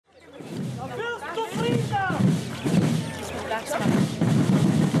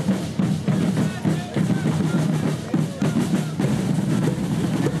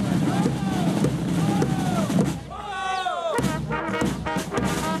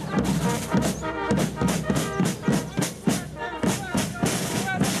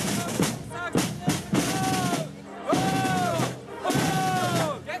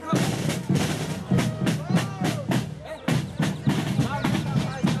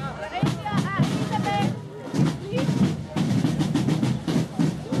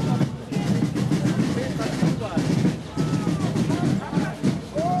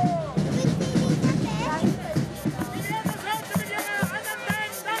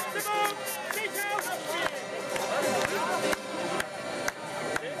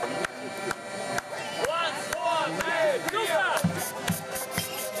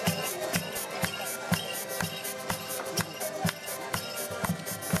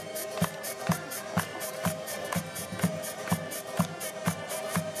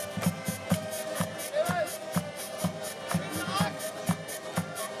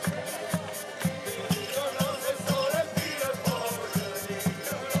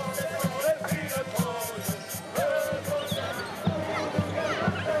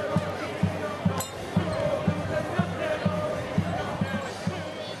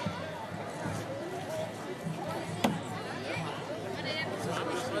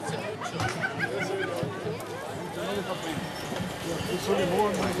soll ich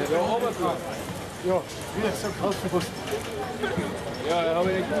morgen? Ja, aber so. Ja, wie gesagt, hast du was? Ja,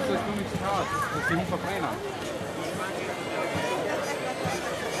 aber ich muss das nur nichts raus. Das ist nicht verbrennen.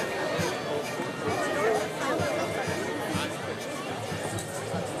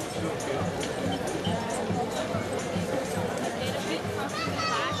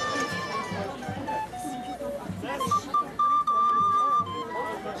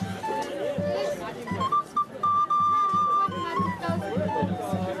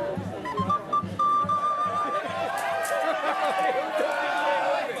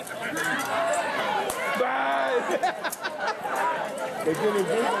 Wir können nicht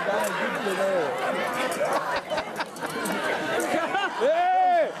mehr da ein bisschen mehr.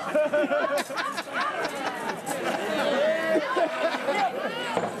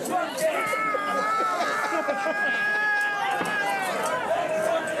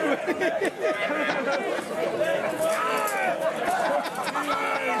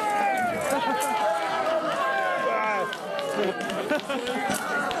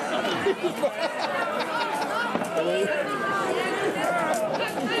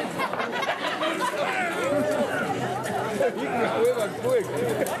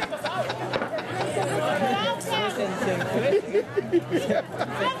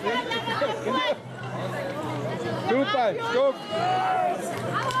 Super, stopp!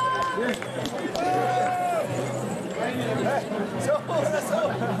 So oder so!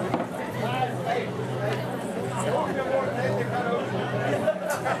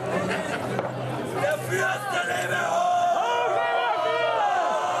 Der Fürst der Lebe hoch!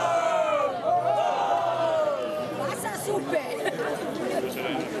 Wassersuppe!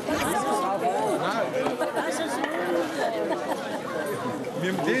 Wir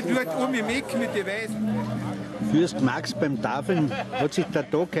haben die dort um im Eck mit den Weißen. Fürst Max beim Tafeln, hat sich der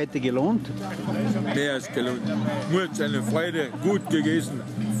Tag heute gelohnt? Mehr als gelohnt. Mut, eine Freude, gut gegessen.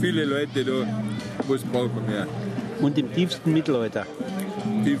 Viele Leute da, was brauchen wir mehr? Und im tiefsten Mittelalter.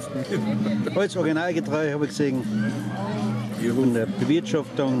 Alles originalgetreu, habe ich gesehen. Von der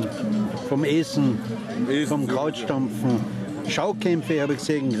Bewirtschaftung, vom Essen, vom Krautstampfen. Schaukämpfe habe ich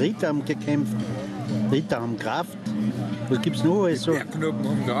gesehen, Ritter haben gekämpft, Ritter haben Kraft. Was gibt es noch alles so? Bergknoppen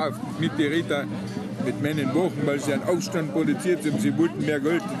haben Kraft, mit den Rittern, mit meinen Wochen, weil sie einen Aufstand produziert haben. Sie wollten mehr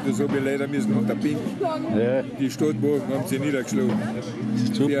Geld und das habe ich leider müssen unterbinden. Ja. Die Stadtwochen haben sie niedergeschlagen.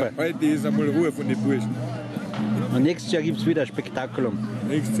 Super. Heute ist einmal Ruhe von den Burschen. Und nächstes Jahr gibt es wieder ein Spectaculum.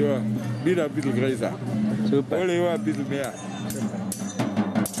 Nächstes Jahr wieder ein bisschen größer. Super. Alle Jahre ein bisschen mehr.